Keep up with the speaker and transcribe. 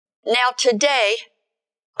Now today,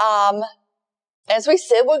 as we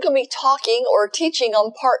said, we're going to be talking or teaching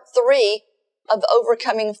on part 3 of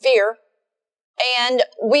overcoming fear. And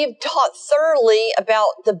we've taught thoroughly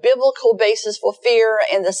about the biblical basis for fear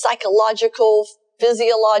and the psychological,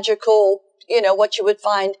 physiological, what you would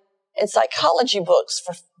find in psychology books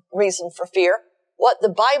for reason for fear, what the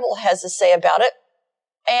Bible has to say about it.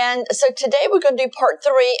 And so today we're going to do part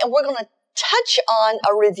 3, and we're going to touch on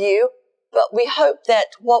a review, but we hope that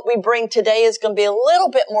what we bring today is going to be a little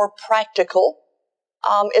bit more practical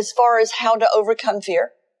as far as how to overcome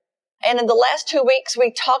fear. And in the last 2 weeks,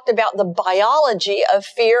 we talked about the biology of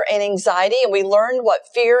fear and anxiety, and we learned what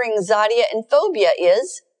fear, anxiety, and phobia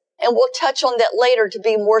is. And we'll touch on that later to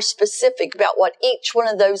be more specific about what each one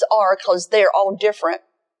of those are, because they're all different.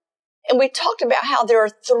 And we talked about how there are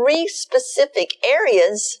 3 specific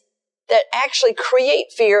areas that actually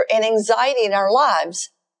create fear and anxiety in our lives.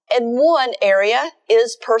 And one area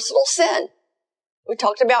is personal sin. We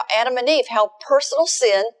talked about Adam and Eve, how personal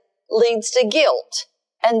sin leads to guilt.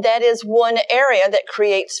 And that is one area that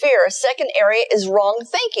creates fear. A second area is wrong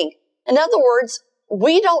thinking. In other words,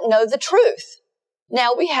 we don't know the truth.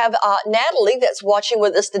 Now we have Natalie that's watching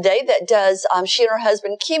with us today that does, she and her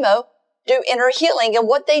husband chemo, do inner healing. And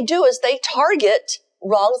what they do is they target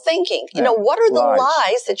wrong thinking. What are the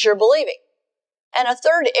lies that you're believing? And a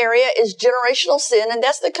third area is generational sin. And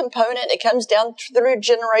that's the component. It comes down through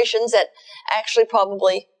generations that actually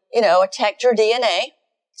probably, attacked your DNA.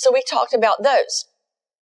 So we talked about those.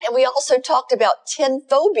 And we also talked about 10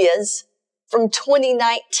 phobias from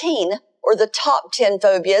 2019, or the top 10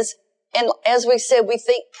 phobias. And as we said, we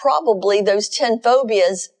think probably those 10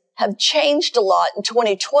 phobias have changed a lot in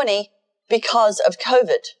 2020 because of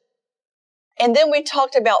COVID. And then we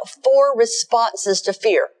talked about 4 responses to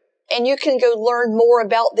fear. And you can go learn more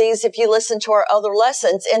about these if you listen to our other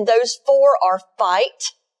lessons. And those 4 are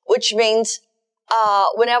fight, which means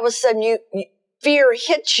when all of a sudden fear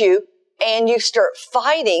hits you, and you start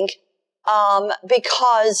fighting,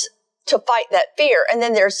 because to fight that fear. And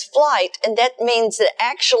then there's flight. And that means that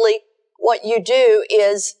actually what you do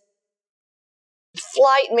is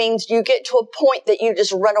flight means you get to a point that you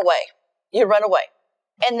just run away. You run away.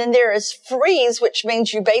 And then there is freeze, which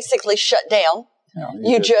means you basically shut down.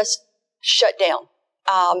 You just shut down.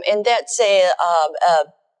 And that's a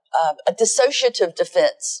dissociative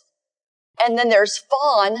defense. And then there's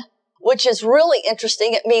fawn, which is really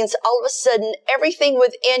interesting. It means all of a sudden everything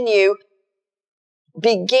within you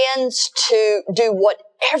begins to do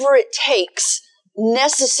whatever it takes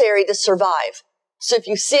necessary to survive. So if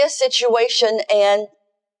you see a situation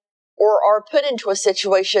or are put into a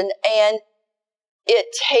situation and it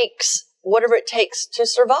takes whatever it takes to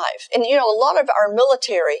survive. And a lot of our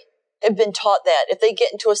military have been taught that if they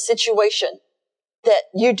get into a situation that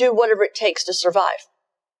you do whatever it takes to survive.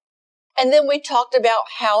 And then we talked about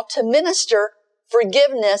how to minister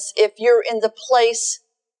forgiveness if you're in the place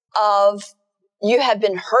of you have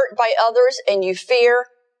been hurt by others and you fear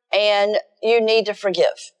and you need to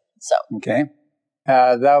forgive. So okay,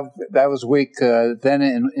 that was week. Then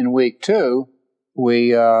in week 2,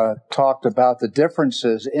 we talked about the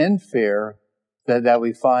differences in fear that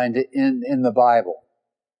we find in the Bible.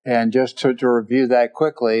 And just to review that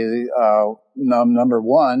quickly, number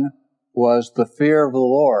 1 was the fear of the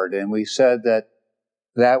Lord. And we said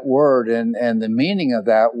that word and the meaning of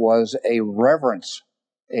that was a reverence,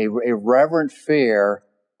 a reverent fear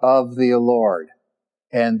of the Lord.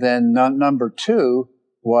 And then number 2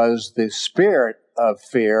 was the spirit of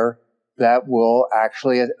fear that will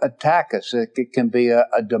actually attack us. It can be a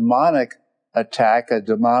demonic attack, a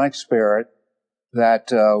demonic spirit that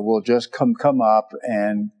will just come up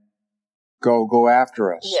and go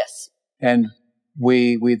after us. Yes. And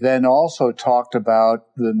we then also talked about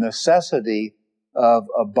the necessity of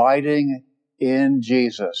abiding in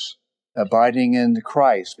Jesus, abiding in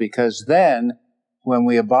Christ, because then when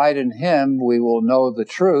we abide in Him, we will know the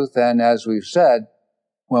truth. And as we've said,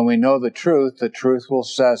 when we know the truth will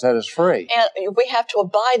set us free. And we have to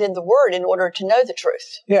abide in the Word in order to know the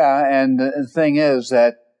truth. Yeah, and the thing is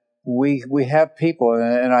that we have people,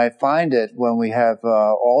 and I find it when we have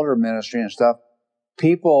altar ministry and stuff,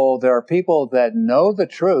 there are people that know the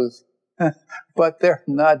truth, but they're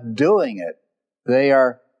not doing it. They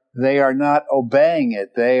are not obeying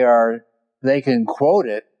it. They can quote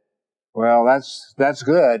it. Well, that's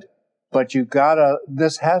good, but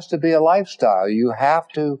this has to be a lifestyle. You have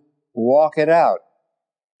to walk it out.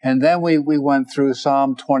 And then we went through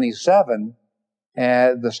Psalm 27,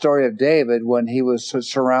 the story of David when he was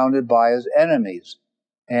surrounded by his enemies.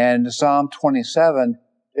 And Psalm 27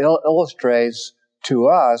 illustrates to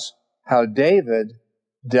us how David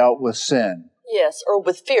dealt with sin. Yes, or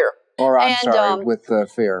with fear. Or, with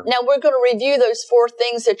fear. Now, we're going to review those 4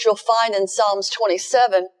 things that you'll find in Psalms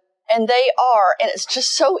 27, and they are, and it's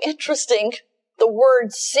just so interesting, the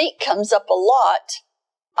word seek comes up a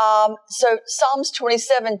lot. So Psalms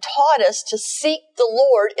 27 taught us to seek the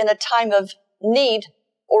Lord in a time of need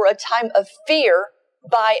or a time of fear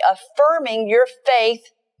by affirming your faith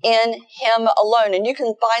in Him alone. And you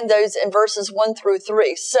can find those in verses 1 through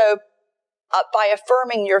 3. So, by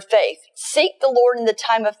affirming your faith. Seek the Lord in the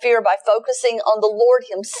time of fear by focusing on the Lord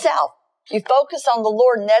Himself. You focus on the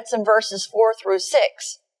Lord, and that's in verses 4 through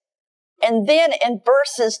 6. And then in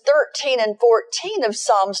verses 13 and 14 of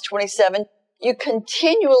Psalms 27, you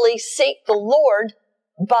continually seek the Lord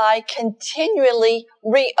by continually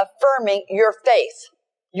reaffirming your faith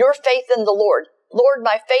in the Lord. Lord,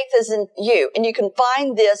 my faith is in you. And you can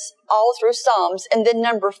find this all through Psalms. And then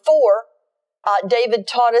number 4, David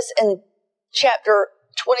taught us in chapter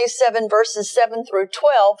 27, verses 7 through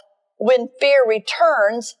 12, when fear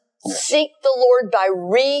returns, seek the Lord by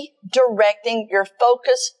redirecting your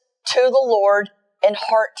focus to the Lord in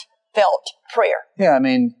heartfelt prayer. Yeah, I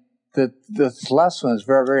mean, this lesson is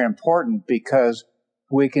very, very important because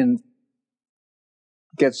we can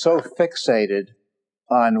get so fixated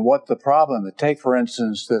on what the problem is. Take, for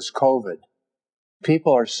instance, this COVID.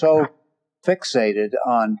 People are so fixated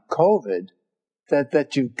on COVID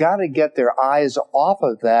that you've got to get their eyes off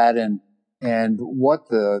of that and what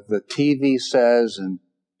the TV says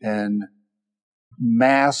and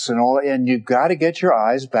masks and all, and you've got to get your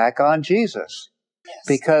eyes back on Jesus. Yes.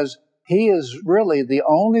 Because He is really the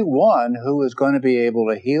only one who is going to be able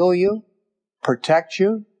to heal you, protect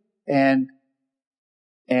you, and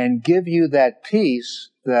give you that peace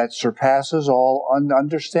that surpasses all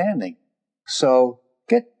understanding. So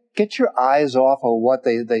get your eyes off of what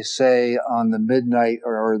they say on the midnight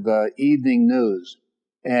or the evening news,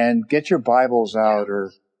 and get your Bibles out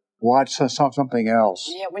or watch something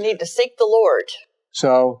else. Yeah, we need to seek the Lord.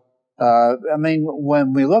 So, I mean,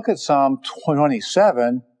 when we look at Psalm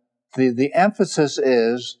 27, the emphasis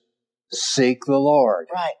is seek the Lord.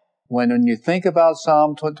 Right. When you think about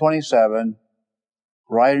Psalm 27,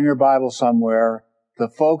 write in your Bible somewhere, the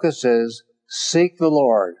focus is seek the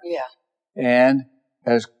Lord. Yeah. And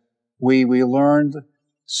as we learned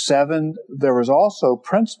 7, there was also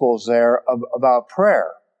principles there about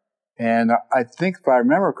prayer. And I think if I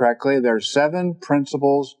remember correctly, there are 7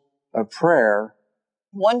 principles of prayer.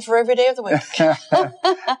 One for every day of the week.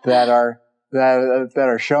 that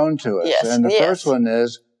are shown to us. Yes, And the first one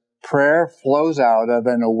is prayer flows out of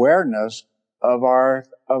an awareness of our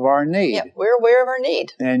need. Yeah, we're aware of our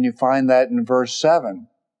need. And you find that in verse 7.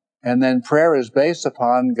 And then prayer is based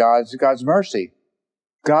upon God's mercy.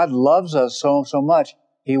 God loves us so much,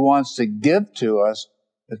 He wants to give to us.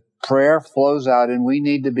 Prayer flows out, and we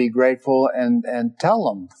need to be grateful and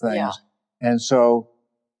tell Him things. Yeah. And so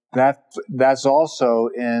that's also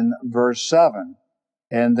in verse 7.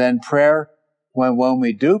 And then prayer, when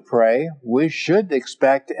we do pray, we should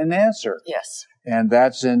expect an answer. Yes. And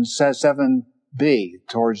that's in 7b,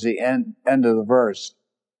 towards the end of the verse.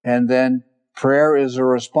 And then prayer is a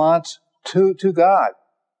response to God.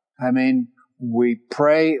 I mean, we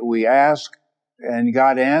pray, we ask, and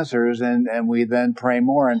God answers, and we then pray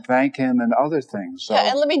more and thank Him and other things. So. Yeah,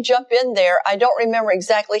 and let me jump in there. I don't remember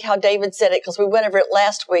exactly how David said it because we went over it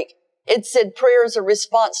last week. It said prayer is a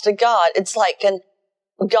response to God. It's like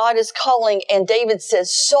God is calling, and David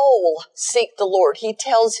says, soul, seek the Lord. He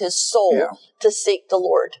tells his soul to seek the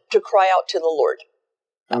Lord, to cry out to the Lord.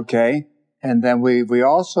 Okay. And then we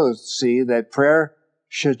also see that prayer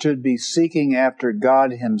should be seeking after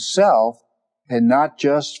God Himself and not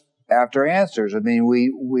just after answers. I mean,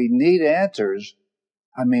 we need answers.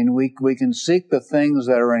 I mean, we can seek the things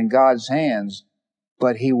that are in God's hands,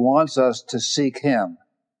 but He wants us to seek Him.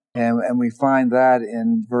 And we find that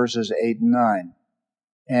in verses 8 and 9.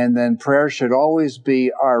 And then prayer should always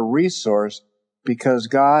be our resource because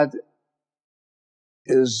God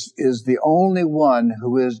is the only one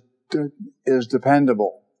who is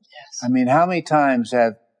dependable. Yes. I mean, how many times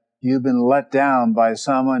have you been let down by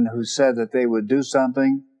someone who said that they would do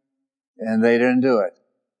something and they didn't do it?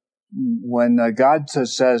 When God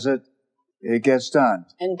says it, it gets done.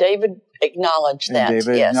 And David acknowledged that. And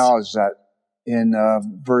David acknowledged that in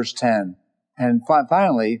verse 10. And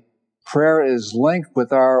finally, prayer is linked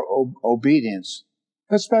with our obedience,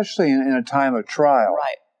 especially in a time of trial.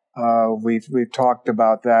 Right. We've talked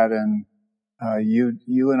about that, and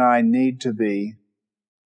you and I need to be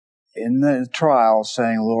in the trial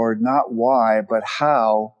saying, Lord, not why, but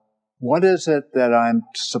how. What is it that I'm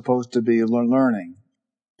supposed to be learning?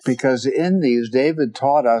 Because in these, David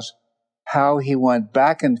taught us how he went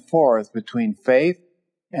back and forth between faith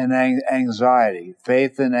and anxiety,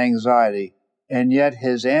 and yet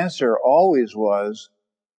his answer always was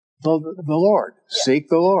the Lord. Yeah. Seek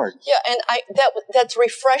the Lord. Yeah, and that's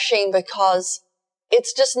refreshing because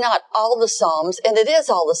it's just not all the Psalms, and it is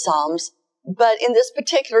all the Psalms, but in this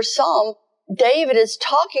particular Psalm, David is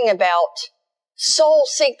talking about soul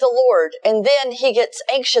seek the Lord, and then he gets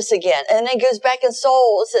anxious again, and then goes back in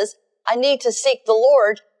soul and says, I need to seek the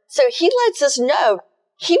Lord. So he lets us know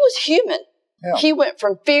he was human. Yeah. He went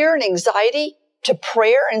from fear and anxiety to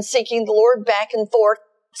prayer and seeking the Lord back and forth.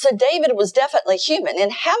 So David was definitely human.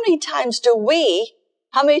 And how many times do we,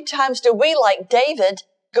 like David,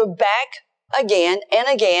 go back again and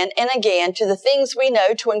again and again to the things we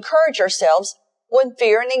know to encourage ourselves when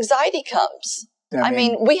fear and anxiety comes? I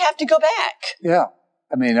mean, we have to go back. Yeah.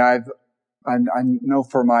 I mean, I know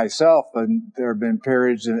for myself, and there have been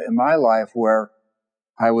periods in my life where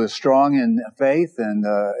I was strong in faith and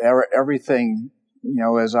everything,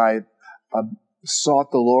 as I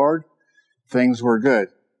sought the Lord, things were good.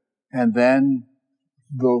 And then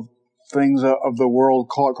the things of the world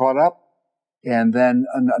caught up, and then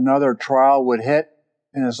another trial would hit,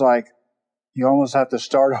 and it's like you almost have to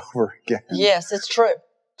start over again. Yes, it's true.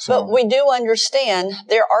 So, but we do understand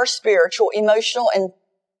there are spiritual, emotional,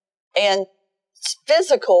 and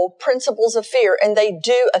physical principles of fear, and they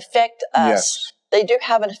do affect us. Yes. They do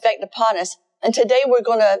have an effect upon us. And today we're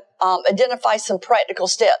going to identify some practical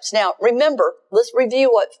steps. Now, remember, let's review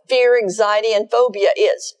what fear, anxiety, and phobia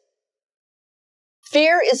is.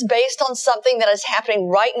 Fear is based on something that is happening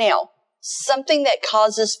right now, something that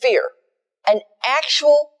causes fear, an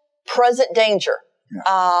actual present danger.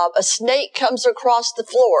 Yeah. A snake comes across the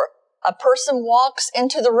floor. A person walks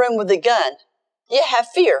into the room with a gun. You have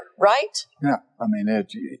fear, right? Yeah. I mean,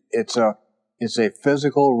 it's a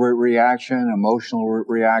physical reaction, emotional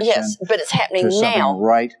reaction. Yes, but it's happening now.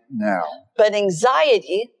 Right now. But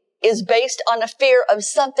anxiety is based on a fear of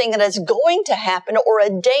something that is going to happen or a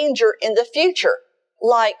danger in the future.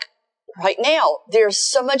 Like right now, there's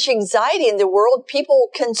so much anxiety in the world, people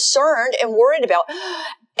concerned and worried about,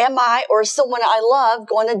 am I or someone I love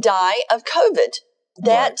going to die of COVID?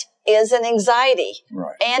 That is an anxiety.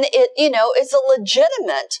 Right. And it's a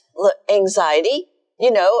legitimate anxiety,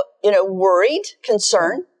 worried,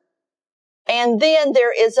 concern. And then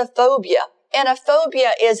there is a phobia. And a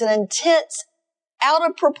phobia is an intense, out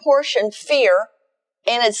of proportion fear,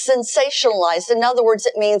 and it's sensationalized. In other words,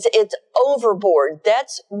 it means it's overboard.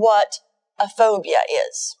 That's what a phobia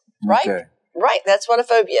is, right? Okay. Right, that's what a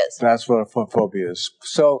phobia is. That's what a phobia is.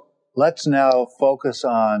 So let's now focus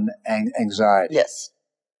on anxiety. Yes.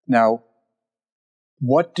 Now,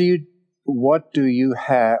 what do you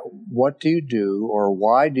do, or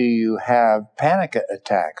why do you have panic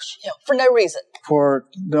attacks? Yeah, for no reason. For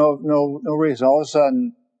no reason. All of a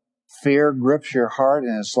sudden, fear grips your heart,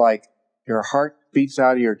 and it's like your heart beats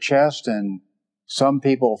out of your chest, and some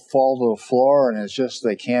people fall to the floor, and it's just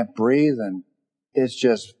they can't breathe, and it's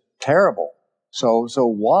just terrible. So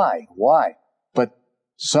why? But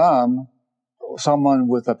someone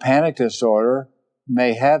with a panic disorder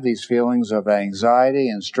may have these feelings of anxiety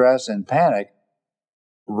and stress and panic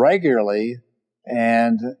regularly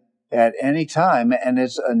and at any time, and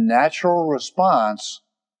it's a natural response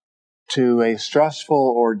to a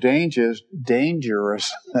stressful or dangerous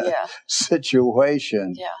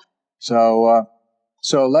situation. Yeah. So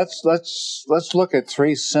let's look at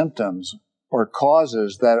three symptoms or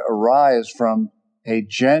causes that arise from a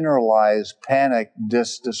generalized panic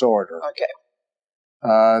disorder. Okay.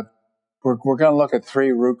 We're going to look at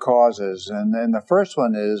three root causes, and the first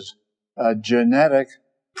one is a genetic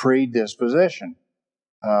predisposition.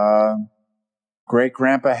 Great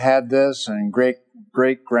grandpa had this, and great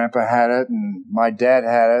grandpa had it, and my dad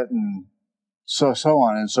had it, and so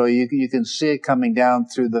on. And so you can see it coming down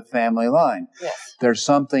through the family line. Yes. There's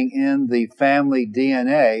something in the family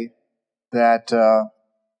DNA that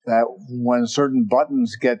when certain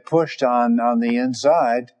buttons get pushed on the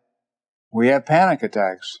inside, we have panic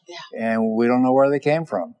attacks. Yeah. And we don't know where they came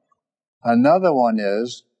from. Another one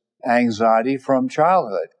is anxiety from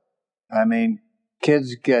childhood. I mean,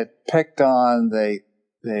 kids get picked on,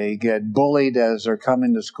 they get bullied as they're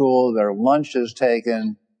coming to school, their lunch is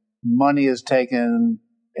taken, money is taken,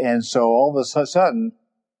 and so all of a sudden,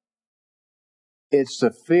 it's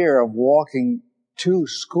the fear of walking to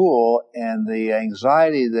school and the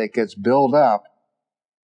anxiety that gets built up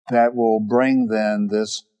that will bring then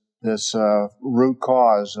this root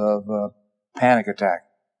cause of panic attack.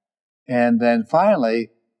 And then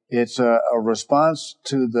finally, it's a response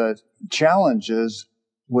to the challenges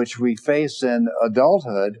which we face in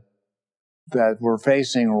adulthood that we're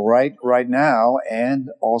facing right now and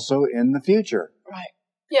also in the future. Right.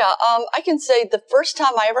 Yeah, I can say the first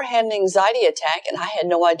time I ever had an anxiety attack, and I had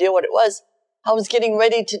no idea what it was, I was getting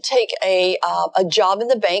ready to take a job in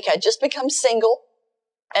the bank. I'd just become single,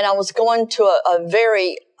 and I was going to a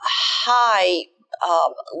very high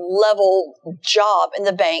level job in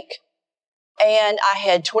the bank, and I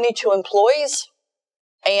had 22 employees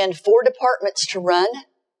and 4 departments to run,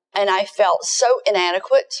 and I felt so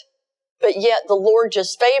inadequate, but yet the Lord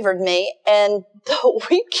just favored me. And the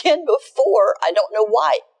weekend before, I don't know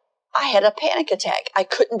why, I had a panic attack. I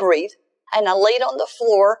couldn't breathe, and I laid on the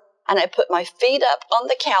floor, and I put my feet up on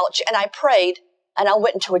the couch, and I prayed, and I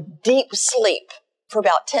went into a deep sleep for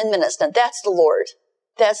about 10 minutes. Now, that's the Lord.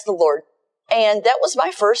 That's the Lord. And that was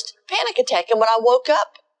my first panic attack. And when I woke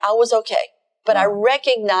up, I was okay. But I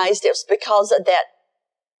recognized it was because of that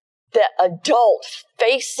adult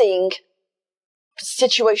facing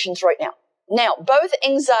situations right now. Now, both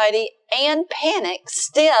anxiety and panic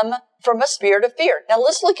stem from a spirit of fear. Now,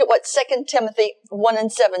 let's look at what 2 Timothy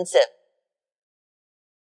 1:7 said.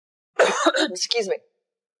 Excuse me.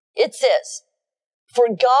 It says, "For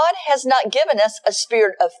God has not given us a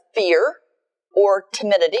spirit of fear or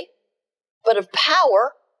timidity, but of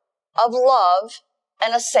power, of love,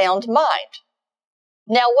 and a sound mind."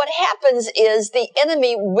 Now, what happens is the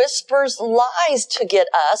enemy whispers lies to get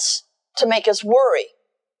us, to make us worry,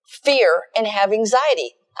 fear, and have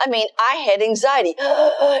anxiety. I mean, I had anxiety.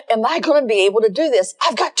 Am I going to be able to do this?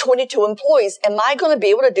 I've got 22 employees. Am I going to be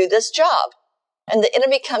able to do this job? And the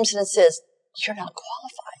enemy comes in and says, you're not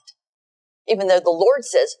qualified. Even though the Lord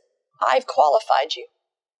says, I've qualified you.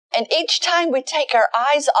 And each time we take our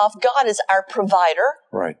eyes off God as our provider,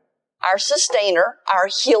 right, our sustainer, our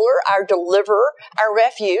healer, our deliverer, our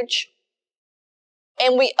refuge,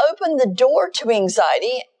 and we open the door to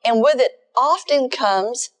anxiety, and with it often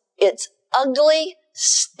comes its ugly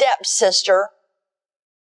stepsister,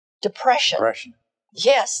 depression.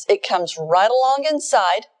 Yes, it comes right along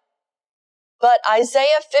inside. But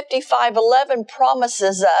Isaiah 55:11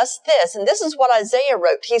 promises us this, and this is what Isaiah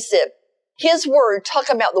wrote. He said, His word,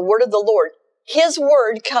 talking about the word of the Lord, His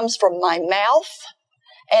word comes from my mouth,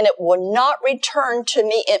 and it will not return to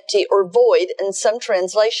me empty or void in some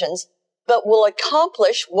translations, but will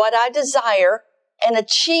accomplish what I desire and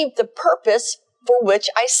achieve the purpose for which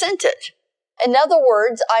I sent it. In other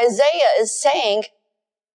words, Isaiah is saying,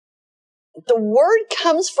 the word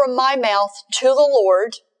comes from my mouth to the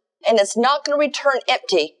Lord, and it's not going to return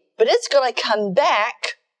empty, but it's going to come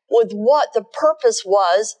back with what the purpose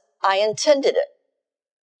was I intended it.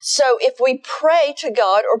 So if we pray to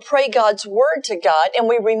God or pray God's word to God, and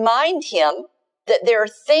we remind Him that there are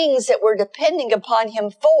things that we're depending upon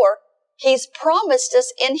Him for, He's promised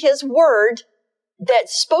us in His word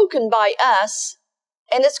that's spoken by us,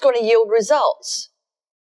 and it's going to yield results.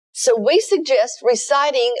 So we suggest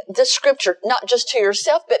reciting the scripture, not just to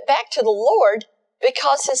yourself, but back to the Lord,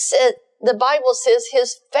 because the Bible says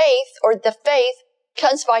His faith, or the faith,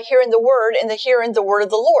 comes by hearing the word, and the hearing the word of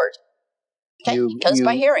the Lord. Okay? Comes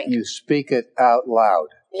by hearing. You speak it out loud.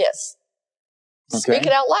 Yes. Okay? Speak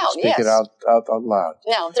it out loud, Speak it out loud.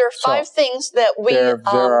 Now, there are 5 things that we...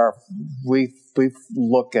 We've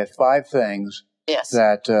looked at 5 things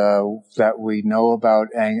that we know about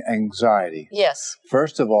anxiety. Yes.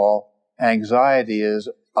 First of all, anxiety is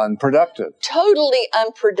unproductive. Totally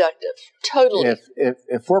unproductive. Totally.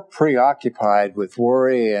 If we're preoccupied with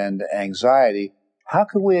worry and anxiety, how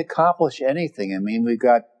can we accomplish anything? I mean, we've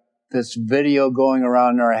got this video going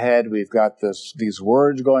around in our head. We've got these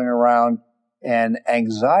words going around, and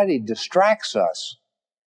anxiety distracts us,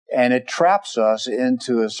 and it traps us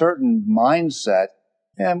into a certain mindset,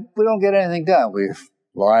 and we don't get anything done. We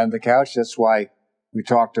lie on the couch. That's why we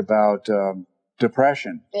talked about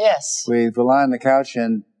depression. Yes. We lie on the couch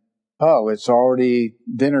and, it's already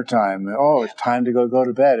dinner time. It's time to go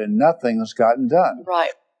to bed, and nothing's gotten done.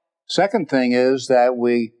 Right. Second thing is that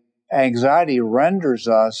anxiety renders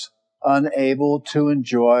us unable to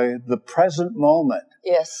enjoy the present moment.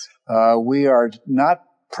 Yes. We are not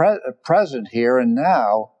present here and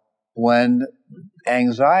now when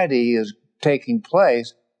anxiety is taking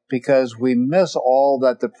place, because we miss all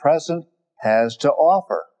that the present has to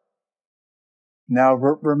offer. Now,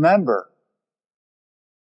 remember,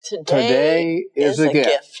 today is a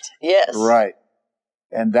gift. Yes. Right.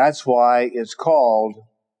 And that's why it's called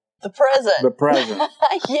the present. The present.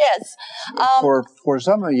 Yes. For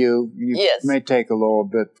some of you, may take a little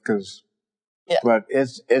bit but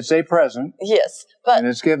it's a present. Yes. But and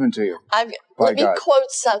it's given to you. Let me quote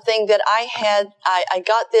something that I had. I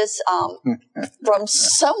got this from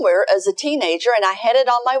somewhere as a teenager, and I had it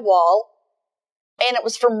on my wall. And it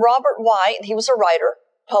was from Robert White, and he was a writer,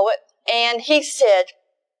 poet. And he said,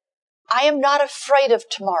 I am not afraid of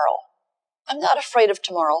tomorrow. I'm not afraid of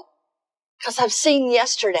tomorrow because I've seen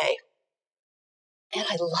yesterday and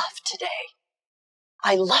I love today.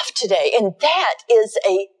 I love today. And that is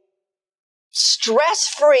a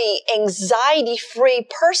stress-free, anxiety-free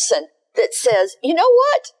person that says, you know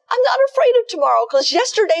what? I'm not afraid of tomorrow because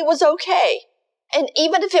yesterday was okay. And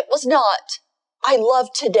even if it was not, I love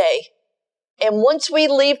today. And once we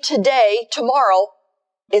leave today, tomorrow,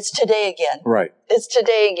 it's today again. Right. It's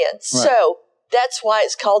today again. Right. So that's why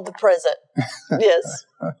it's called the present. Yes.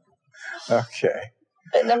 Okay.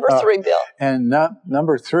 And number 3, Bill. And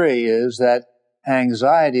number 3 is that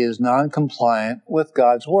anxiety is non-compliant with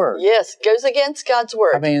God's Word. Yes, goes against God's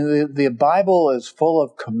Word. I mean, the Bible is full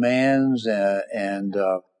of commands and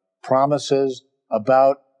promises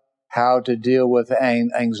about how to deal with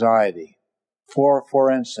anxiety. For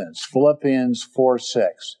instance, Philippians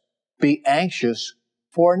 4:6, be anxious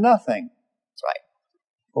for nothing. That's right.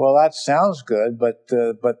 Well, that sounds good, but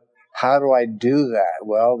how do I do that?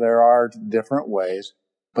 Well, there are different ways,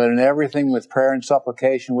 but in everything with prayer and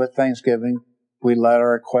supplication, with thanksgiving, we let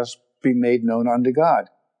our requests be made known unto God.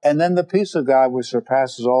 And then the peace of God, which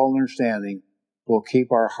surpasses all understanding, will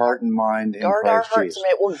keep our heart and mind in Christ Jesus. Guard our hearts, and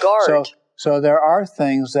it will guard. So there are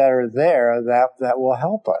things that are there that will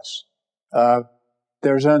help us.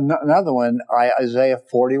 There's another one, Isaiah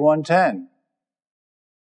 41:10.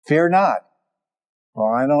 Fear not.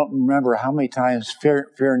 Well, I don't remember how many times fear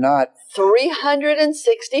not.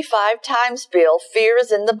 365 times, Bill. Fear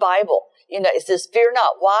is in the Bible. You know, it says fear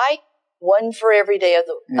not. Why? One for every day of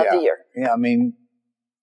the year. Yeah, I mean,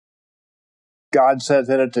 God said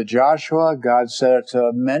that to Joshua. God said it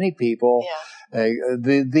to many people. Yeah.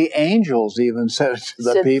 The angels even said it to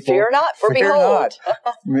the people. Fear not, for fear behold.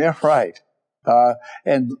 Not. Yeah, right.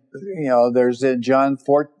 And, you know, there's in John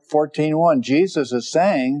 14:1, Jesus is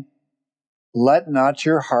saying, let not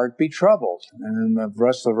your heart be troubled. And then the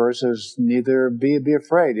rest of the verse is, neither be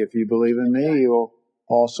afraid. If you believe in me, you will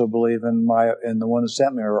also believe in the one who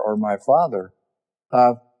sent me, or my Father.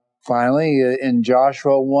 Finally, in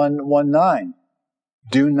Joshua 1:9,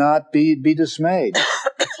 do not be dismayed.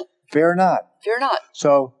 Fear not. Fear not.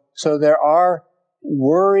 So there are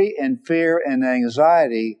worry and fear and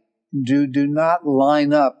anxiety do not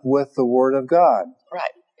line up with the Word of God.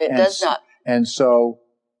 Right. It does not. And so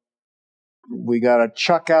we got to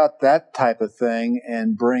chuck out that type of thing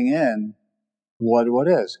and bring in what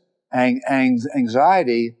is.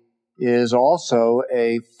 Anxiety is also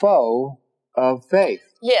a foe of faith.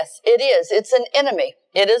 Yes, it is. It's an enemy.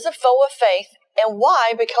 It is a foe of faith. And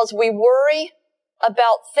why? Because we worry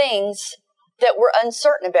about things that we're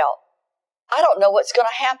uncertain about. I don't know what's going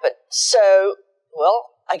to happen. So, well,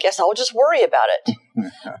 I guess I'll just worry about it.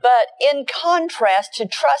 But in contrast, to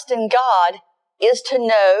trust in God is to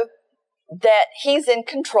know that He's in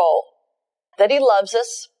control, that He loves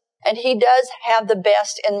us, and He does have the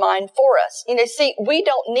best in mind for us. You know, see, we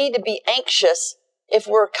don't need to be anxious if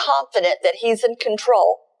we're confident that He's in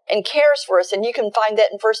control and cares for us. And you can find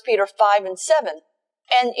that in 1 Peter 5:7.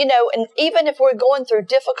 And, you know, and even if we're going through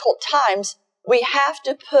difficult times, we have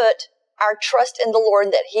to put our trust in the Lord,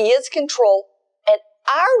 that He is control. And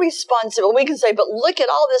our responsibility, we can say, but look at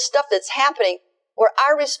all this stuff that's happening, where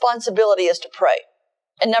our responsibility is to pray.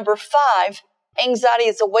 And number 5, anxiety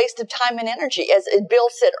is a waste of time and energy. As Bill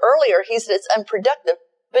said earlier, he said it's unproductive,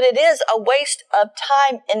 but it is a waste of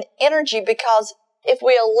time and energy, because if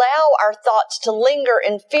we allow our thoughts to linger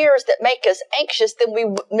in fears that make us anxious, then we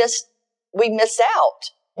miss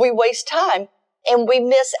out. We waste time, and we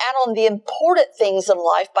miss out on the important things in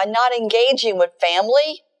life by not engaging with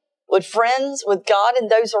family, with friends, with God and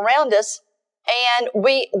those around us. And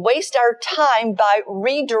we waste our time by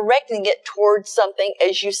redirecting it towards something,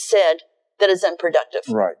 as you said, that is unproductive.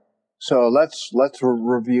 Right. So let's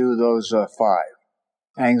review those 5.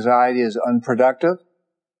 Anxiety is unproductive.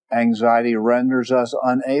 Anxiety renders us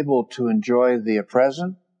unable to enjoy the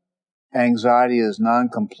present. Anxiety is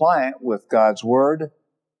non-compliant with God's Word.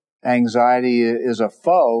 Anxiety is a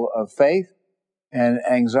foe of faith. And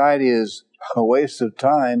anxiety is a waste of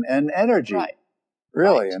time and energy. Right.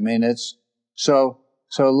 Really. Right. I mean, it's so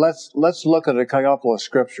let's look at a couple of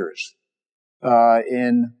scriptures.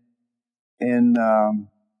 In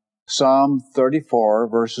Psalm 34,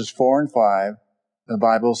 verses 4 and 5, the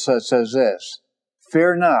Bible says this,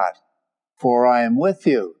 fear not, for I am with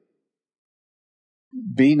you.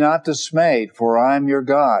 Be not dismayed, for I am your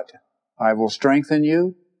God. I will strengthen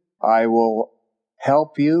you. I will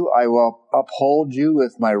help you. I will uphold you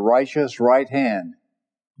with my righteous right hand.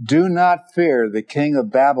 Do not fear the king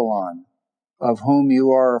of Babylon. of whom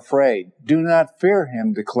you are afraid. Do not fear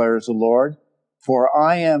him, declares the Lord, for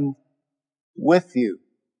I am with you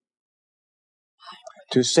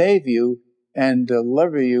to save you and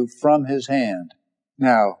deliver you from his hand.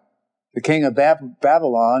 Now, the king of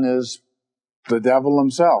Babylon is the devil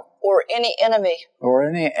himself. Or any enemy. Or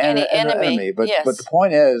any enemy. But, yes. but the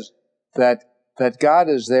point is that God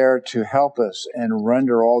is there to help us and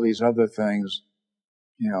render all these other things,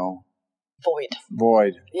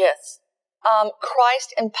 void. Yes.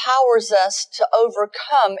 Christ empowers us to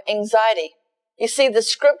overcome anxiety. You see, the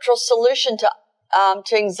scriptural solution to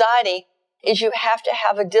anxiety is you have to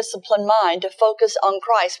have a disciplined mind to focus on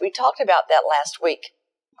Christ. We talked about that last week.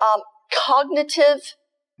 Cognitive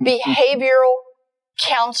behavioral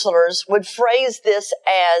counselors would phrase this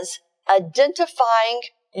as identifying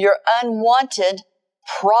your unwanted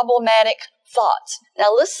problematic thoughts.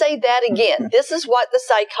 Now let's say that again. This is what the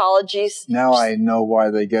psychologists... Now I know why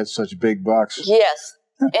they get such big bucks. Yes.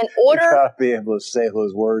 In order... You gotta be able to say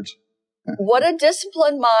those words. What a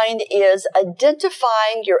disciplined mind is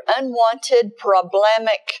identifying your unwanted problem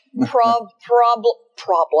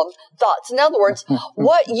thoughts. In other words,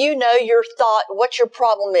 what what your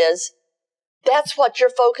problem is, that's what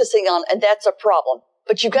you're focusing on, and that's a problem.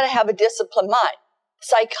 But you've got to have a disciplined mind.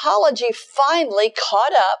 Psychology finally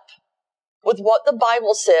caught up with what the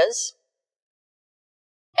Bible says,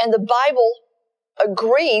 and the Bible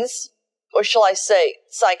agrees, or shall I say,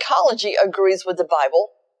 psychology agrees with the Bible.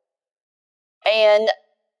 And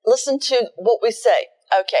listen to what we say.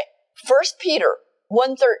 Okay. 1 Peter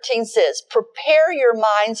 1:13 says, prepare your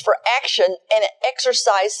minds for action and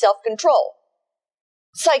exercise self-control.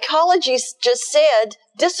 Psychology just said,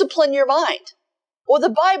 discipline your mind. Well, the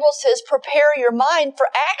Bible says, prepare your mind for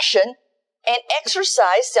action and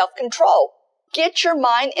exercise self-control. Get your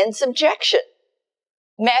mind in subjection.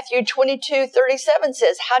 Matthew 22:37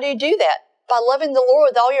 says, how do you do that? By loving the Lord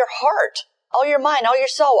with all your heart, all your mind, all your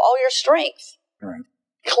soul, all your strength. Right.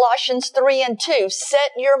 Colossians 3:2,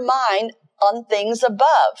 set your mind on things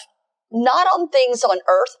above, not on things on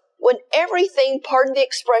earth. When everything, pardon the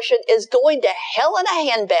expression, is going to hell in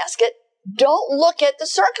a handbasket, don't look at the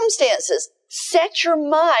circumstances. Set your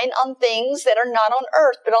mind on things that are not on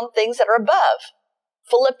earth, but on things that are above.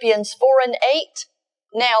 Philippians 4:8.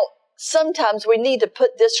 Now, sometimes we need to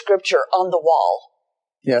put this scripture on the wall.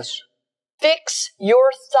 Yes. Fix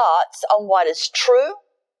your thoughts on what is true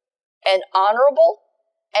and honorable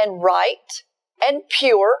and right and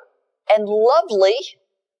pure and lovely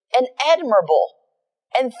and admirable.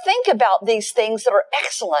 And think about these things that are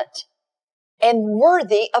excellent and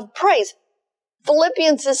worthy of praise.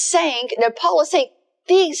 Philippians is saying, Paul is saying,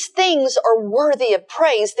 these things are worthy of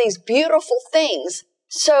praise, these beautiful things.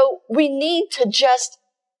 So we need to just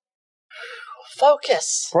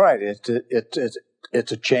focus. Right.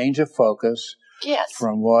 It's a change of focus. Yes.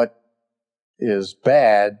 From what is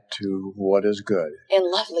bad to what is good. And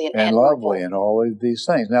lovely and admirable. Lovely and all of these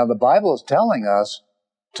things. Now, the Bible is telling us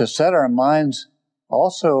to set our minds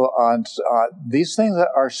also on these things that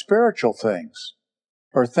are spiritual things,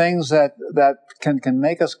 or things that can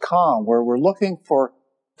make us calm, where we're looking for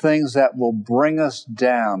things that will bring us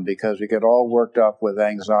down because we get all worked up with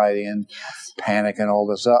anxiety and panic and all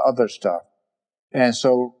this other stuff. And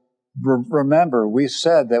so remember, we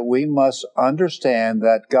said that we must understand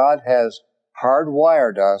that God has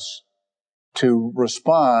hardwired us to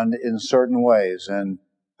respond in certain ways. And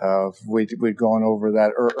we'd gone over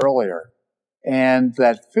that earlier. And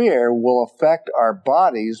that fear will affect our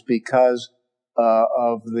bodies because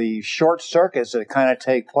of the short circuits that kind of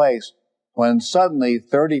take place when suddenly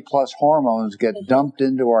 30 plus hormones get dumped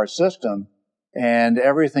into our system and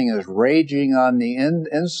everything is raging on the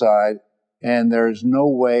inside, and there's no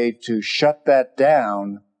way to shut that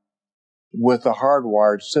down with a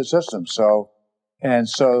hardwired system. So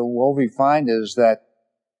what we find is that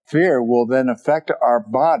fear will then affect our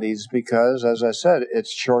bodies because, as I said, it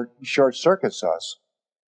short circuits us.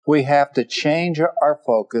 We have to change our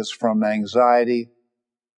focus from anxiety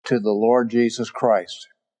to the Lord Jesus Christ.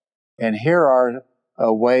 And here are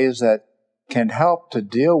ways that can help to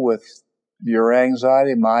deal with your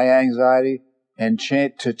anxiety, my anxiety, and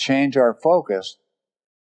to change our focus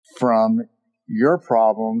from your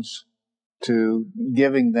problems to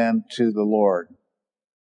giving them to the Lord.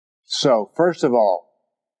 So, first of all,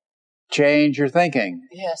 change your thinking.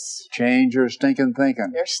 Yes. Change your stinking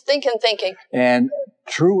thinking. Your stinking thinking. And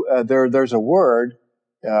there's a word,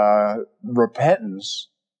 repentance,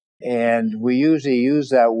 and we usually use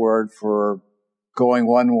that word for going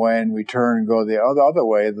one way and return and go the other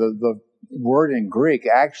way. The word in Greek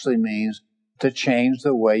actually means to change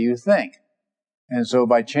the way you think. And so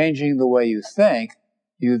by changing the way you think,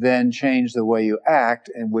 you then change the way you act,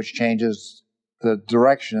 and which changes the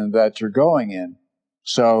direction that you're going in.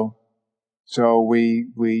 So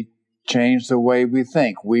we change the way we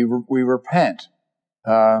think. We repent.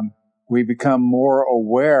 We become more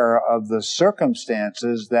aware of the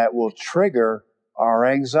circumstances that will trigger our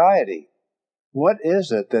anxiety. What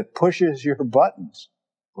is it that pushes your buttons?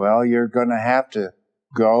 Well, you're going to have to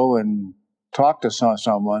go and talk to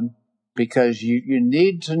someone, because you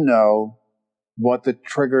need to know what the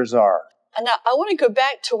triggers are. And I want to go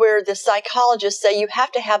back to where the psychologists say you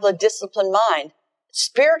have to have a disciplined mind.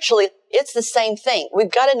 Spiritually, it's the same thing.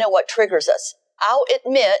 We've got to know what triggers us. I'll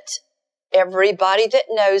admit, everybody that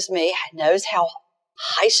knows me knows how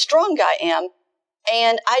high strung I am,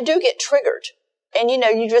 and I do get triggered. And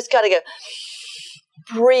you just got to go,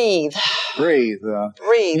 breathe. Breathe.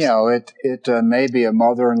 Breathe. It may be a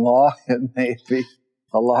mother-in-law. It may be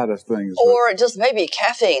a lot of things. Or it just maybe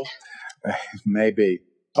caffeine. Maybe.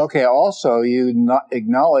 Okay, also, you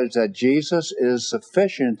acknowledge that Jesus is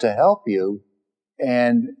sufficient to help you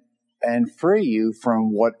and free you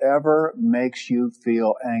from whatever makes you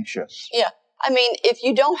feel anxious. Yeah. I mean, if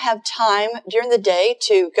you don't have time during the day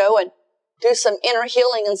to go and do some inner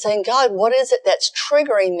healing and saying, God, what is it that's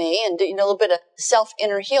triggering me? And do a little bit of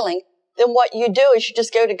self-inner healing. Then what you do is you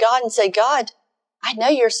just go to God and say, God, I know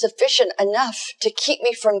you're sufficient enough to keep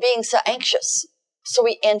me from being so anxious.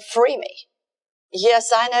 And free me.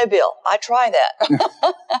 Yes, I know, Bill. I try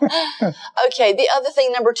that. Okay, the other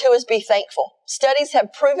thing, number 2, is be thankful. Studies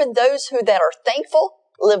have proven those that are thankful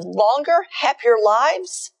live longer, happier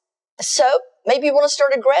lives. So maybe you want to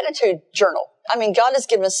start a gratitude journal. I mean, God has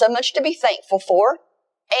given us so much to be thankful for.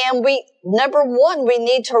 And number 1, we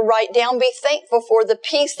need to write down, be thankful for the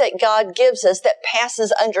peace that God gives us that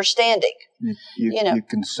passes understanding. You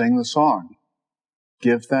can sing the song.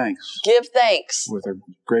 Give thanks. Give thanks. With a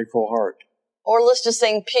grateful heart. Or let's just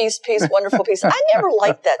sing peace, peace, wonderful peace. I never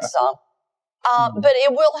liked that song. But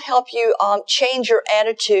it will help you change your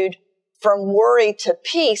attitude from worry to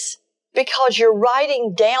peace, because you're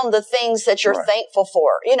writing down the things that you're thankful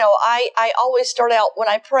for. I always start out when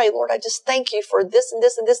I pray, Lord, I just thank you for this and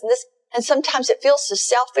this and this and this. And sometimes it feels so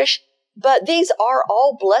selfish, but these are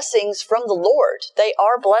all blessings from the Lord. They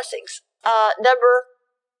are blessings. Number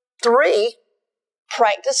 3,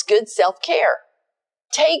 practice good self-care.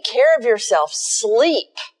 Take care of yourself. Sleep.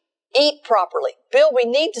 Eat properly. Bill, we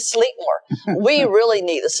need to sleep more. We really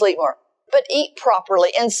need to sleep more. But eat properly.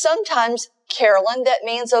 And sometimes, Carolyn, that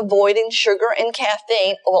means avoiding sugar and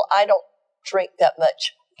caffeine. Well, I don't drink that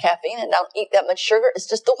much caffeine and I don't eat that much sugar. It's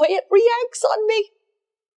just the way it reacts on me.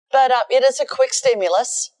 But it is a quick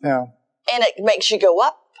stimulus. Yeah. And it makes you go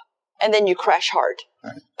up and then you crash hard.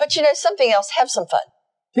 Right. But something else, have some fun.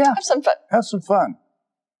 Yeah. Have some fun. Have some fun.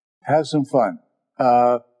 Have some fun.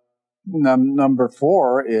 Number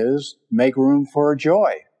 4 is make room for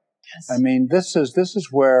joy. Yes. I mean, this is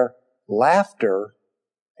where laughter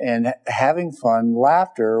and having fun,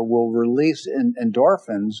 laughter will release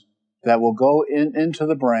endorphins that will go into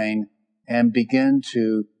the brain and begin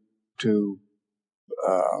to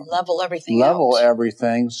level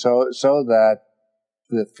everything so that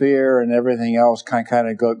the fear and everything else kind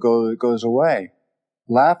of goes away.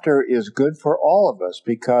 Laughter is good for all of us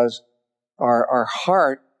because our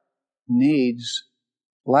heart needs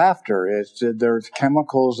laughter. There's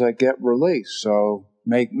chemicals that get released, so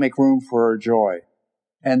make room for joy.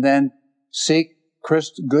 And then seek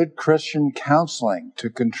good Christian counseling to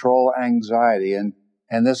control anxiety. And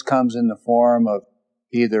this comes in the form of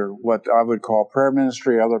either what I would call prayer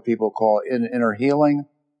ministry, other people call inner healing.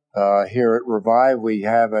 Here at Revive, we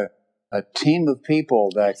have a team of people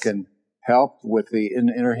that can help with the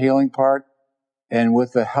inner healing part. And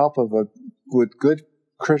with the help of with good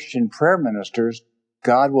Christian prayer ministers,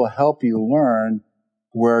 God will help you learn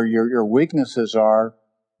where your weaknesses are,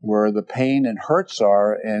 where the pain and hurts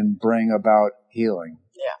are, and bring about healing.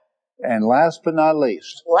 Yeah. And last but not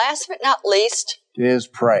least. Is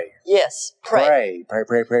pray. Yes, pray.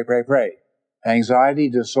 Pray. Anxiety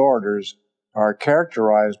disorders are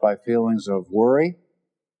characterized by feelings of worry,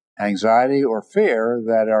 anxiety, or fear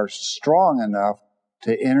that are strong enough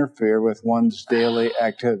to interfere with one's daily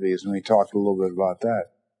activities. And we talked a little bit about that.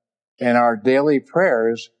 And our daily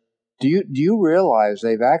prayers, do you realize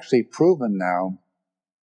they've actually proven now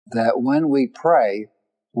that when we pray,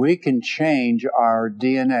 we can change our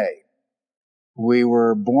DNA. We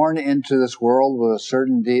were born into this world with a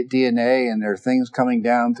certain DNA, and there are things coming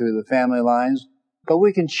down through the family lines, but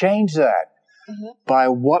we can change that. Mm-hmm. By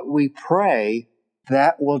what we pray,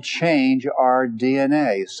 that will change our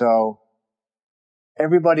DNA. So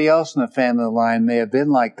everybody else in the family line may have been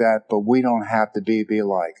like that, but we don't have to be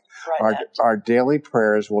like. Our daily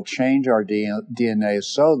prayers will change our DNA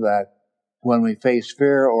so that when we face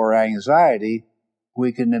fear or anxiety,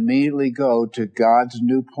 we can immediately go to God's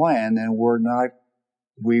new plan, and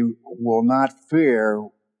we will not fear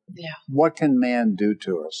what can man do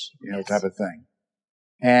to us, type of thing.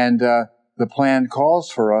 And the plan calls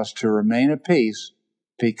for us to remain at peace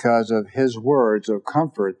because of his words of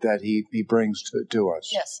comfort that he brings to us.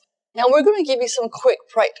 Yes. Now, we're going to give you some quick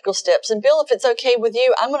practical steps. And Bill, if it's okay with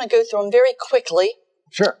you, I'm going to go through them very quickly.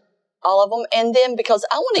 Sure. All of them. And then, because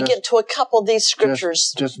I want to get to a couple of these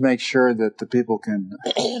scriptures. Just make sure that the people can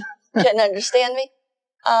understand me.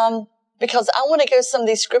 Because I want to go to some of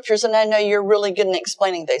these scriptures, and I know you're really good at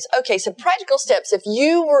explaining these. Okay, so practical steps. If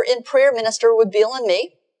you were in prayer minister with Bill and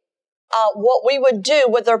me, what we would do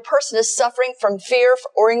whether a person is suffering from fear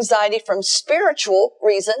or anxiety from spiritual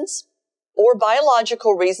reasons or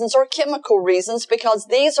biological reasons or chemical reasons, because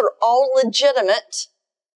these are all legitimate,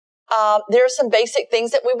 there are some basic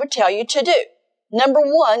things that we would tell you to do. Number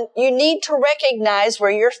one, you need to recognize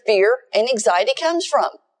where your fear and anxiety comes from.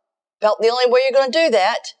 About the only way you're going to do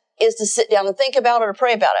that is to sit down and think about it or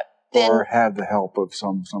pray about it. Then, or have the help of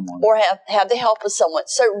someone. Or have the help of someone.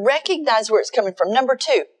 So recognize where it's coming from. Number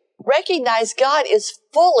two, recognize God is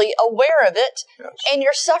fully aware of it, and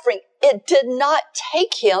your suffering. It did not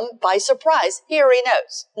take him by surprise. He already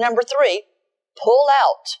knows. Number three, pull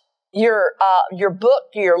out your book,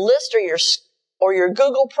 your list, or your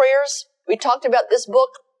Google prayers. We talked about this book.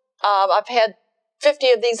 I've had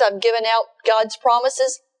 50 of these I've given out. God's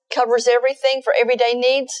Promises covers everything for everyday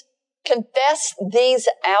needs. Confess these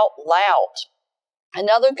out loud.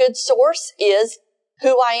 Another good source is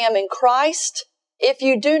Who I Am in Christ. If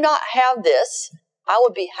you do not have this, I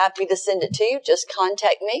would be happy to send it to you. Just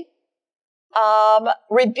contact me.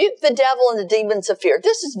 Rebuke the devil and the demons of fear.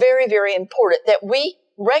 This is very, very important that we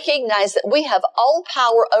recognize that we have all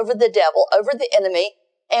power over the devil, over the enemy,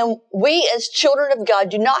 and we as children of God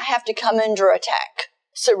do not have to come under attack.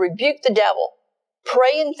 So rebuke the devil.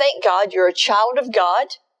 Pray and thank God you're a child of God,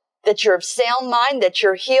 that you're of sound mind, that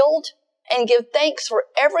you're healed, and give thanks for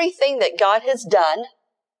everything that God has done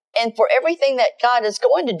and for everything that God is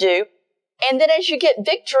going to do. And then as you get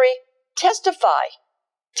victory, testify.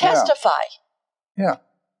 Testify. Yeah.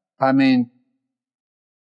 I mean,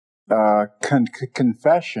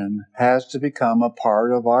 confession has to become a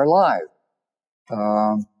part of our life.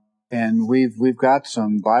 And we've got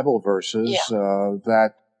some Bible verses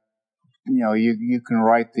that, you can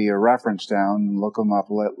write the reference down and look them up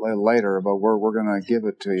later, but we're going to give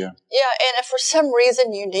it to you. Yeah, and if for some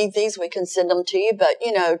reason you need these, we can send them to you. But,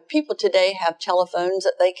 people today have telephones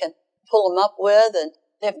that they can pull them up with, and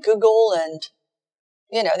they have Google, and,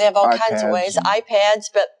 they have all kinds of ways, iPads.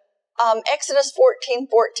 But Exodus 14:14,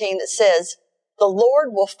 it says, the Lord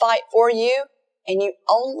will fight for you, and you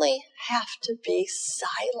only have to be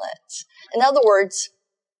silent. In other words,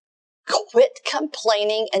 quit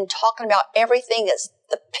complaining and talking about everything that's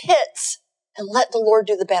the pits and let the Lord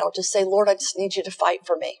do the battle. Just say, Lord, I just need you to fight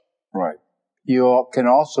for me. Right. You can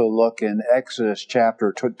also look in Exodus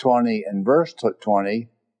chapter 20 and verse 20,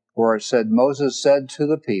 where it said, Moses said to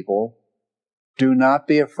the people, do not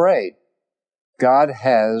be afraid. God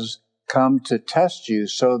has come to test you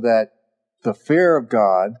so that the fear of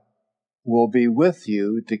God will be with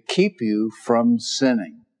you to keep you from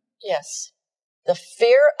sinning. Yes. The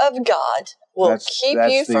fear of God will keep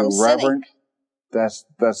you from sinning. That's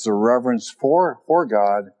the reverence for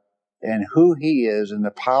God and who he is and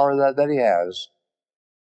the power that he has.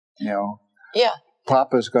 Yeah.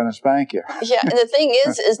 Papa's going to spank you. Yeah, and the thing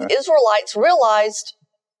is the Israelites realized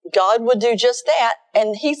God would do just that,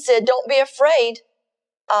 and he said, don't be afraid.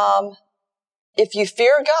 If you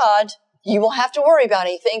fear God, you won't have to worry about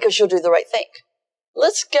anything because you'll do the right thing.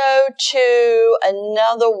 Let's go to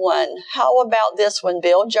another one. How about this one,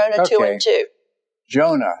 Bill? Jonah 2:2.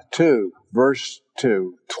 Jonah 2, verse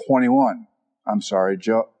 2, 21. I'm sorry,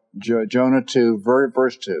 Jonah 2,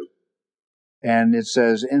 verse 2. And it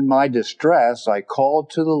says, in my distress, I called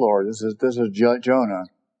to the Lord. This is Jonah.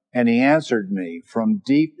 And he answered me from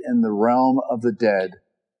deep in the realm of the dead.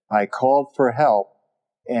 I called for help,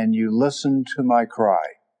 and you listened to my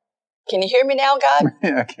cry. Can you hear me now, God?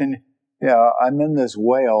 Yeah, I'm in this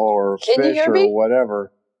whale or fish or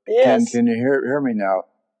whatever. Yes. Can you hear me now?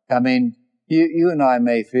 I mean, you and I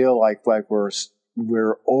may feel like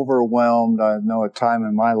we're overwhelmed. I know a time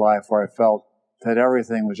in my life where I felt that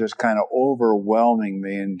everything was just kind of overwhelming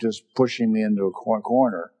me and just pushing me into a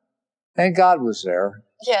corner. And God was there.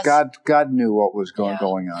 Yes. God knew what was going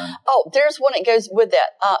on. Oh, there's one that goes with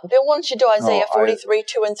that. Bill, why don't you do Isaiah 43,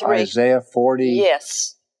 2 and 3? Isaiah 40.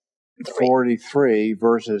 Yes. 43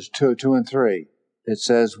 verses 2 and 3. It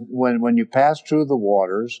says, when you pass through the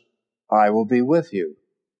waters, I will be with you.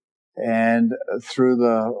 And through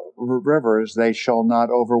the rivers, they shall not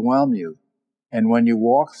overwhelm you. And when you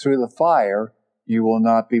walk through the fire, you will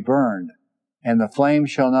not be burned. And the flame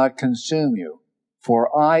shall not consume you.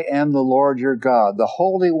 For I am the Lord your God, the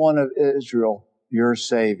Holy One of Israel, your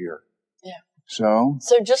Savior. Yeah. So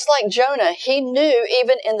just like Jonah, he knew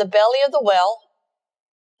even in the belly of the well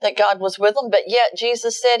that God was with him, but yet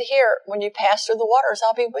Jesus said here, when you pass through the waters,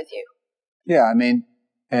 I'll be with you. Yeah, I mean,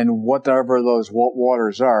 and whatever those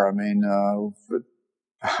waters are, I mean,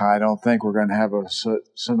 I don't think we're going to have a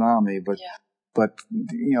tsunami, but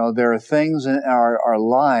you know, there are things in our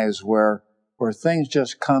lives where things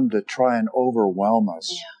just come to try and overwhelm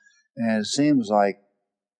us. Yeah. And it seems like,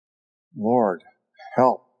 Lord,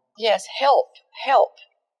 help. Yes, help.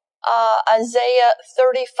 Isaiah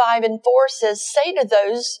 35 and 4 says, say to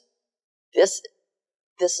those, this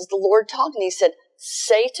is the Lord talking, he said,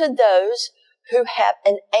 say to those who have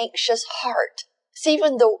an anxious heart. See,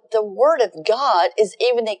 even the word of God is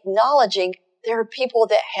even acknowledging there are people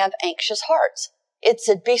that have anxious hearts. It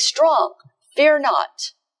said, be strong, fear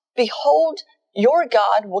not. Behold, your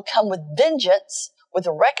God will come with vengeance, with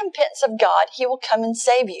the recompense of God, he will come and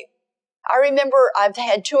save you. I remember I've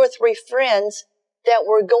had 2 or 3 friends that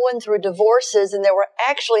were going through divorces and they were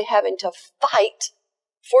actually having to fight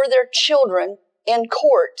for their children in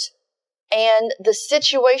court. And the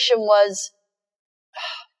situation was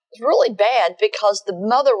really bad because the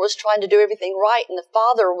mother was trying to do everything right and the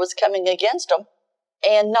father was coming against them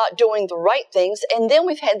and not doing the right things. And then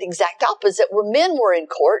we've had the exact opposite where men were in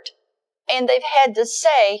court and they've had to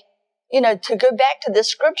say, you know, to go back to the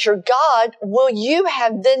scripture, God, will you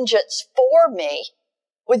have vengeance for me?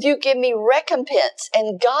 Will you give me recompense?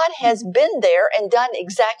 And God has been there and done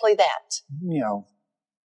exactly that. You know,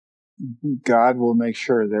 God will make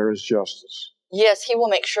sure there is justice. Yes, he will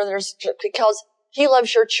make sure because he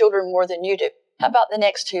loves your children more than you do. How about the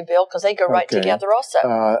next 2, Bill? Because they go right together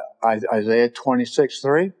also. Isaiah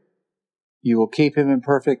 26:3. You will keep him in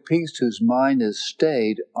perfect peace whose mind is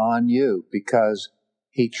stayed on you because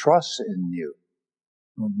he trusts in you.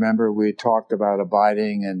 Remember, we talked about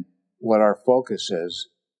abiding and what our focus is.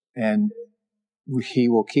 And he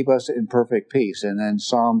will keep us in perfect peace. And then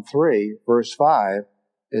Psalm 3, verse 5,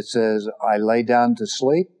 it says, I lay down to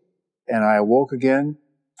sleep and I awoke again,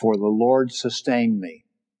 for the Lord sustained me.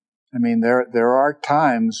 I mean, there are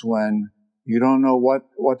times when you don't know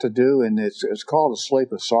what to do, and it's called a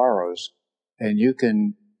sleep of sorrows. And you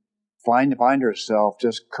can find yourself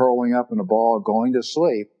just curling up in a ball, going to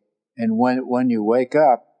sleep. And when you wake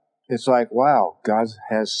up, it's like, wow, God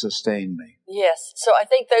has sustained me. Yes. So I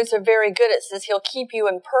think those are very good. It says he'll keep you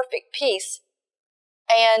in perfect peace.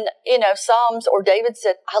 And, you know, Psalms or David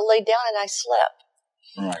said, I lay down and I slept.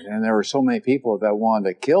 Right. And there were so many people that wanted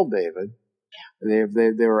to kill David. Yeah.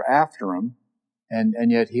 They were after him.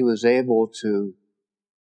 And yet he was able to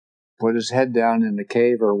put his head down in the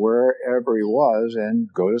cave or wherever he was and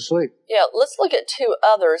go to sleep. Yeah, let's look at 2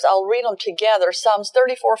 others. I'll read them together. Psalms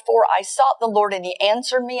 34:4, I sought the Lord and he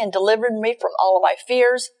answered me and delivered me from all of my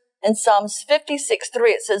fears. In Psalms 56:3,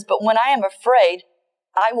 it says, but when I am afraid,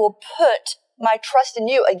 I will put my trust in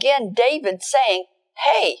you. Again, David saying,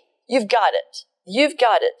 hey, you've got it. You've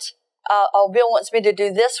got it. Bill wants me to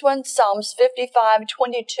do this one. Psalms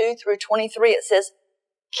 55:22 through 23, it says,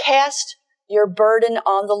 cast your burden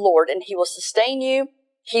on the Lord, and he will sustain you.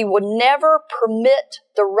 He will never permit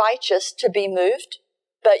the righteous to be moved,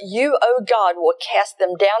 but you, O God, will cast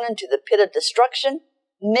them down into the pit of destruction.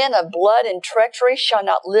 Men of blood and treachery shall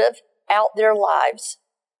not live out their lives.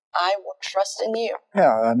 I will trust in you.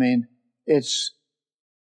 Yeah, I mean, it's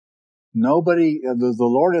nobody, the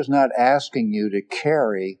Lord is not asking you to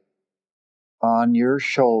carry on your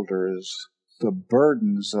shoulders the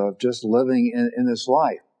burdens of just living in this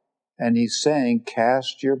life. And he's saying,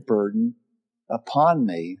 cast your burden upon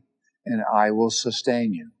me, and I will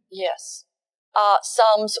sustain you. Yes.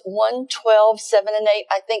 Psalms 112, 7 and 8,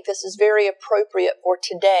 I think this is very appropriate for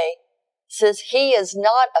today. It says, he is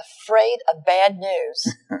not afraid of bad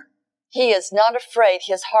news. He is not afraid.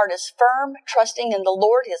 His heart is firm, trusting in the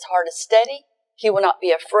Lord. His heart is steady. He will not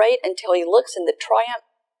be afraid until he looks in the triumph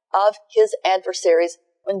of his adversaries.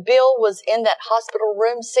 When Bill was in that hospital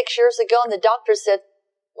room 6 years ago and the doctor said,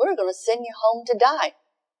 we're going to send you home to die,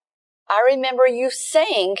 I remember you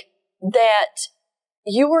saying that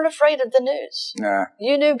you weren't afraid of the news. Nah.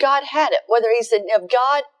 You knew God had it. Whether he said,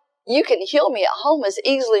 God, you can heal me at home as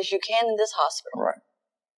easily as you can in this hospital. Right.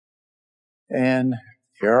 And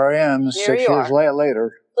here I am, Here 6 you years are.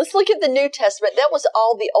 later. Let's look at the New Testament. That was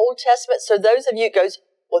all the Old Testament. So those of you who goes,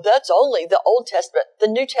 well, that's only the Old Testament. The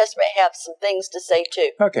New Testament have some things to say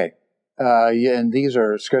too. Okay. And these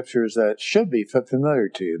are scriptures that should be familiar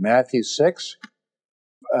to you. Matthew 6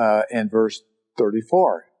 and verse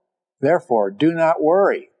 34. Therefore, do not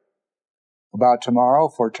worry about tomorrow,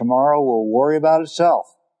 for tomorrow will worry about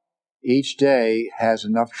itself. Each day has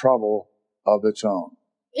enough trouble of its own.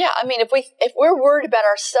 Yeah, I mean, if we're worried about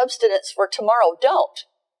our substance for tomorrow, don't.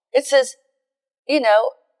 It says,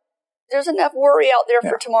 there's enough worry out there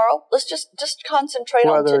for tomorrow. Let's just concentrate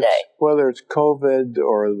on today. Whether it's COVID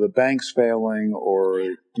or the bank's failing or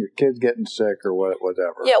your kid's getting sick or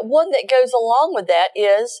whatever. Yeah, one that goes along with that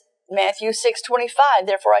is Matthew 6:25.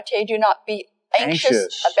 Therefore, I tell you, do not be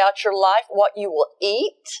anxious about your life, what you will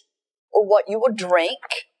eat or what you will drink,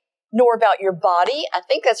 nor about your body. I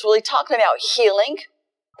think that's really talking about healing,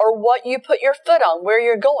 or what you put your foot on, where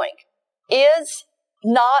you're going. Is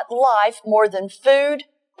not life more than food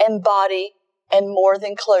and body and more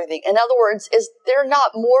than clothing? In other words, is there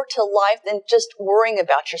not more to life than just worrying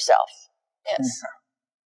about yourself? Yes.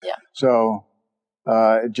 Yeah. So,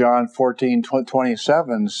 John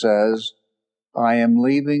 14:27 says, I am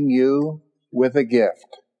leaving you with a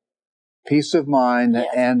gift, peace of mind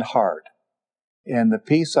and heart. And the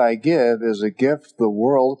peace I give is a gift the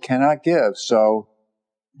world cannot give. So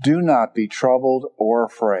do not be troubled or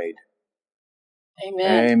afraid.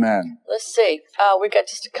 Amen. Amen. Let's see. We've got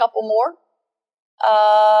just a couple more.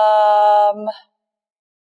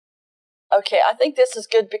 Okay, I think this is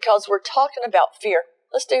good because we're talking about fear.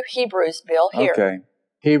 Let's do Hebrews, Bill, here. Okay.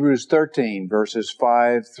 Hebrews 13, verses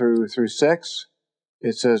 5 through 6.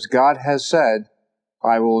 It says, God has said,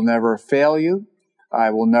 I will never fail you. I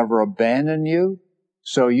will never abandon you.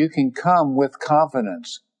 So you can come with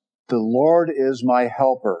confidence. The Lord is my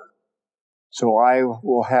helper. So I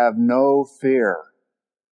will have no fear.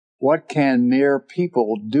 What can mere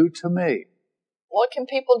people do to me? What can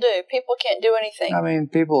people do? People can't do anything. I mean,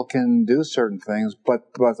 people can do certain things,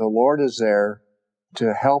 but the Lord is there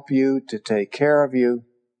to help you, to take care of you.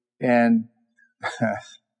 And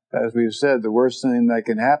as we've said, the worst thing that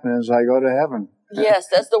can happen is I go to heaven. Yes,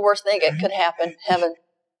 that's the worst thing that could happen, heaven.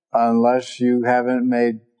 Unless you haven't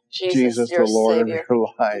made Jesus the Lord Savior of your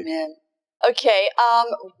life. Amen. Okay,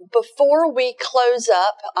 before we close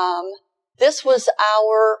up, this was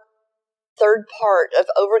our third part of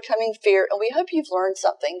Overcoming Fear, and we hope you've learned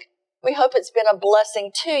something. We hope it's been a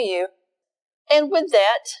blessing to you. And with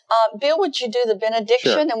that, Bill, would you do the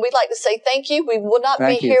benediction? Sure. And we'd like to say thank you. We will not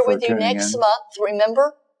be here with you next month.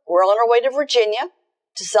 Remember, we're on our way to Virginia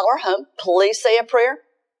to sell our home. Please say a prayer.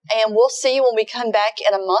 And we'll see you when we come back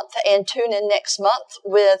in a month, and tune in next month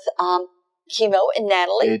with Chemo and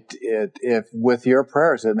Natalie. If with your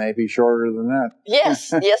prayers, it may be shorter than that.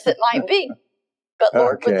 Yes, it might be. But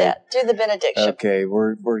Lord, with that, do the benediction. Okay,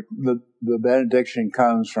 the benediction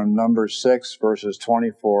comes from Numbers 6, verses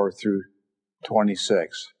 24 through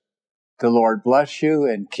 26. The Lord bless you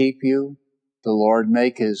and keep you. The Lord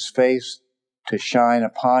make his face to shine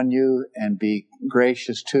upon you and be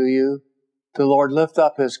gracious to you. The Lord lift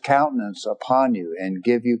up his countenance upon you and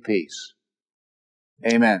give you peace.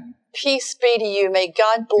 Amen. Peace be to you. May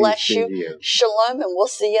God bless you. Shalom, and we'll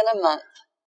see you in a month.